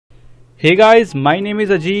Hey guys, my name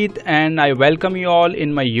is Ajeet and I welcome you all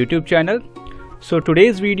in my YouTube channel. So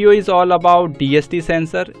today's video is all about DHT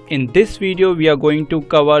sensor. In this video we are going to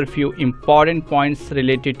cover few important points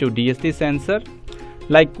related to DHT sensor,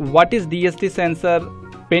 like what is DHT sensor,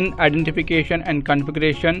 pin identification and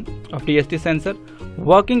configuration of DHT sensor,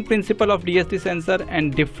 working principle of DHT sensor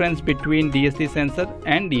and difference between DHT sensor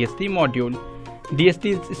and DHT module,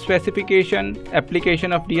 DHT specification,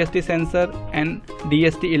 application of DHT sensor and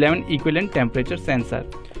DHT11 equivalent temperature sensor.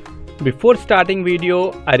 Before starting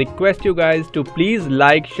video, I request you guys to please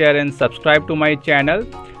like, share and subscribe to my channel,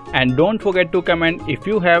 and don't forget to comment if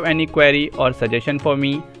you have any query or suggestion for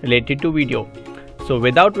me related to video. So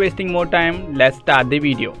without wasting more time, let's start the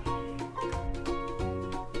video.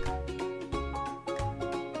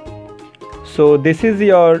 So this is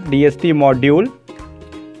your DHT module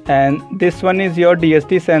and this one is your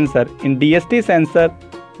DHT sensor. In DHT sensor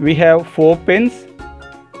we have 4 pins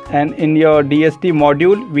and in your DHT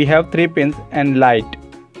module we have 3 pins and light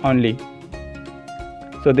only.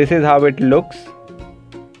 So this is how it looks.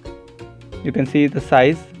 You can see the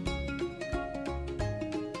size.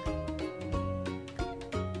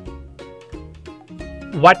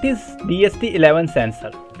 What is DHT11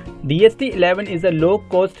 sensor? DHT11 is a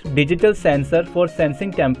low-cost digital sensor for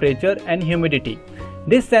sensing temperature and humidity.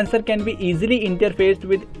 This sensor can be easily interfaced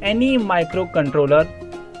with any microcontroller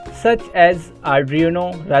such as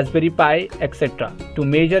Arduino, Raspberry Pi, etc. to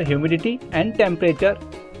measure humidity and temperature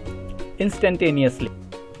instantaneously.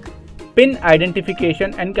 Pin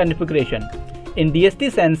identification and configuration. In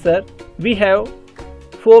DHT sensor we have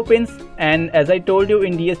 4 pins, and as I told you,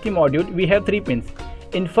 in DHT module we have 3 pins.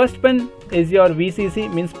 In first pin is your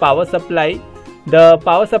VCC, means power supply. The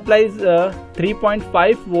power supply is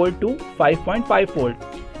 3.5 volt to 5.5 volt.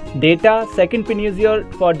 Data, second pin is your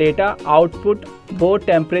for data output, both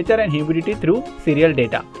temperature and humidity through serial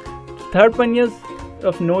data. Third pin is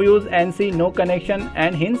of no use, NC, no connection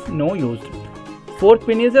and hence no used. Fourth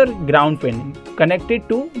pin is your ground pin, connected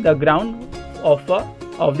to the ground of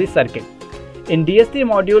the circuit. In DHT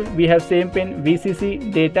module we have same pin,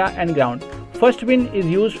 VCC, data and ground. First pin is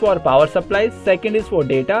used for power supply, second is for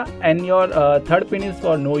data, and your third pin is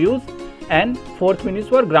for no use, and fourth pin is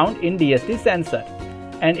for ground in DHT sensor.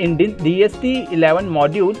 And in DHT11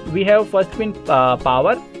 module we have first pin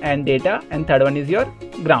power and data, and third one is your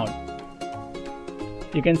ground.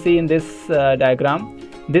 You can see in this diagram,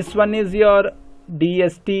 this one is your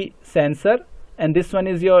DHT sensor and this one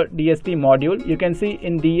is your DHT module. You can see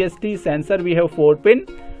in DHT sensor we have 4 pin,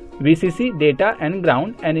 VCC, data and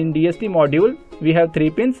ground, and in DHT module we have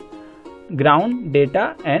 3 pins, ground,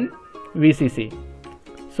 data and VCC.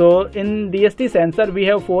 So in DHT sensor we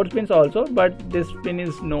have 4 pins also, but this pin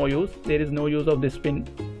is no use, there is no use of this pin.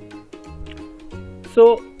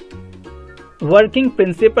 So working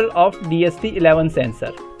principle of DHT11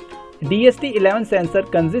 sensor. DHT11 sensor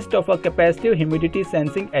consists of a capacitive humidity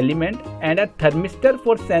sensing element and a thermistor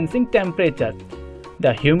for sensing temperature.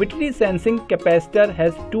 The humidity sensing capacitor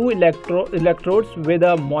has 2 electrodes with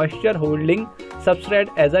a moisture holding substrate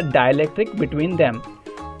as a dielectric between them.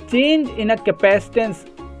 Change in a capacitance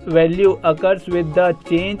value occurs with the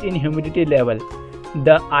change in humidity level.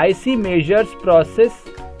 The IC measures process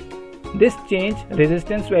this change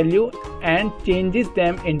resistance value and changes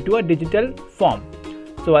them into a digital form.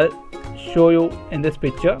 So I'll show you in this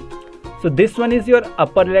picture. So this one is your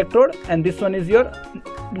upper electrode and this one is your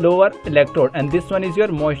lower electrode, and this one is your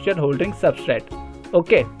moisture holding substrate.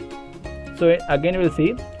 Okay, so again we'll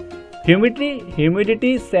see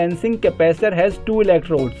humidity sensing capacitor has 2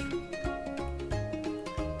 electrodes,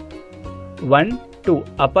 1, 2,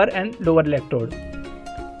 upper and lower electrode,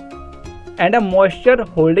 and a moisture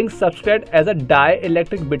holding substrate as a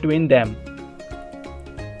dielectric between them.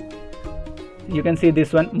 You can see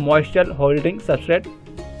this one, moisture holding substrate,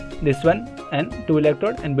 this one, and 2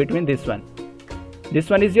 electrode, and between this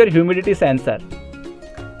one is your humidity sensor.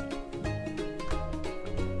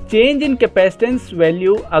 Change in capacitance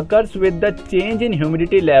value occurs with the change in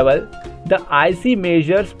humidity level. The IC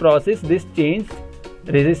measures process this change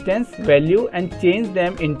resistance value and change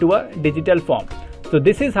them into a digital form. So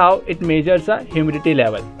this is how it measures a humidity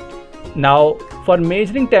level. Now for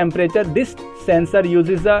measuring temperature, this sensor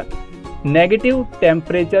uses a negative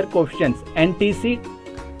temperature coefficient NTC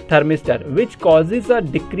thermistor, which causes a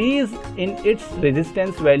decrease in its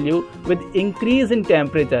resistance value with increase in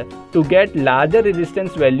temperature to get larger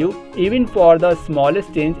resistance value even for the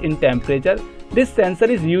smallest change in temperature. This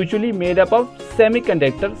sensor is usually made up of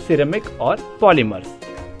semiconductor, ceramic or polymers.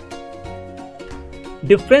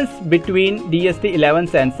 Difference between DHT11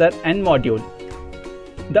 sensor and module.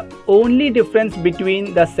 The only difference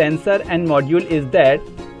between the sensor and module is that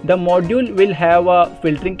the module will have a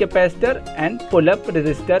filtering capacitor and pull-up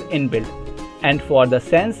resistor inbuilt. And for the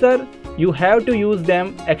sensor, you have to use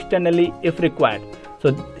them externally if required.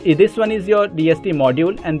 So this one is your DHT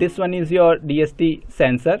module and this one is your DHT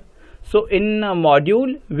sensor. So in a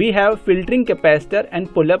module, we have filtering capacitor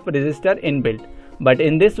and pull-up resistor inbuilt. But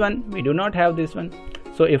in this one, we do not have this one.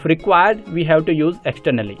 So if required, we have to use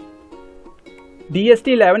externally.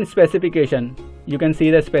 DHT11 specification. You can see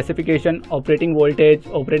the specification: operating voltage,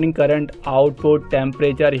 operating current, output,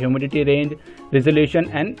 temperature, humidity range, resolution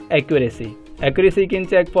and accuracy. Accuracy you can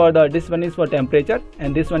check for this one is for temperature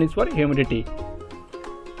and this one is for humidity.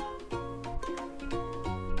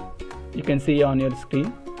 You can see on your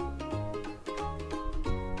screen.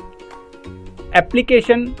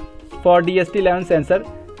 Application for DHT11 sensor.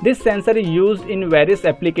 This sensor is used in various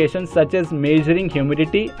applications such as measuring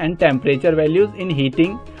humidity and temperature values in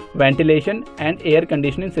heating, ventilation and air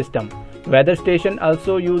conditioning system. Weather station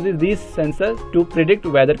also uses these sensors to predict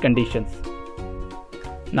weather conditions.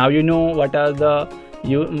 Now you know what are the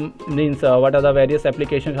various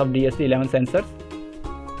applications of DHT11 sensors.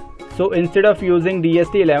 So instead of using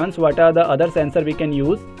DHT11s, what are the other sensors we can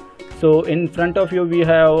use? So in front of you we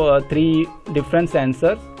have 3 different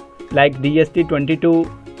sensors like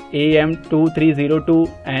DHT22, AM2302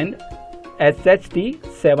 and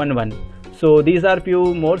SHT71. So these are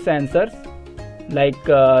few more sensors. Like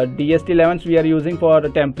DHT11s we are using for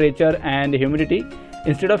temperature and humidity.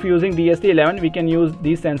 Instead of using DHT11, we can use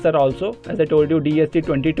these sensor also. As I told you,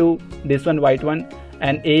 DHT22, this one white one,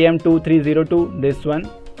 and AM2302, this one,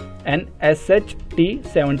 and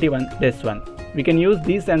SHT71, this one. We can use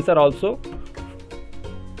these sensor also.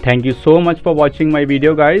 Thank you so much for watching my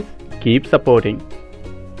video, guys. Keep supporting.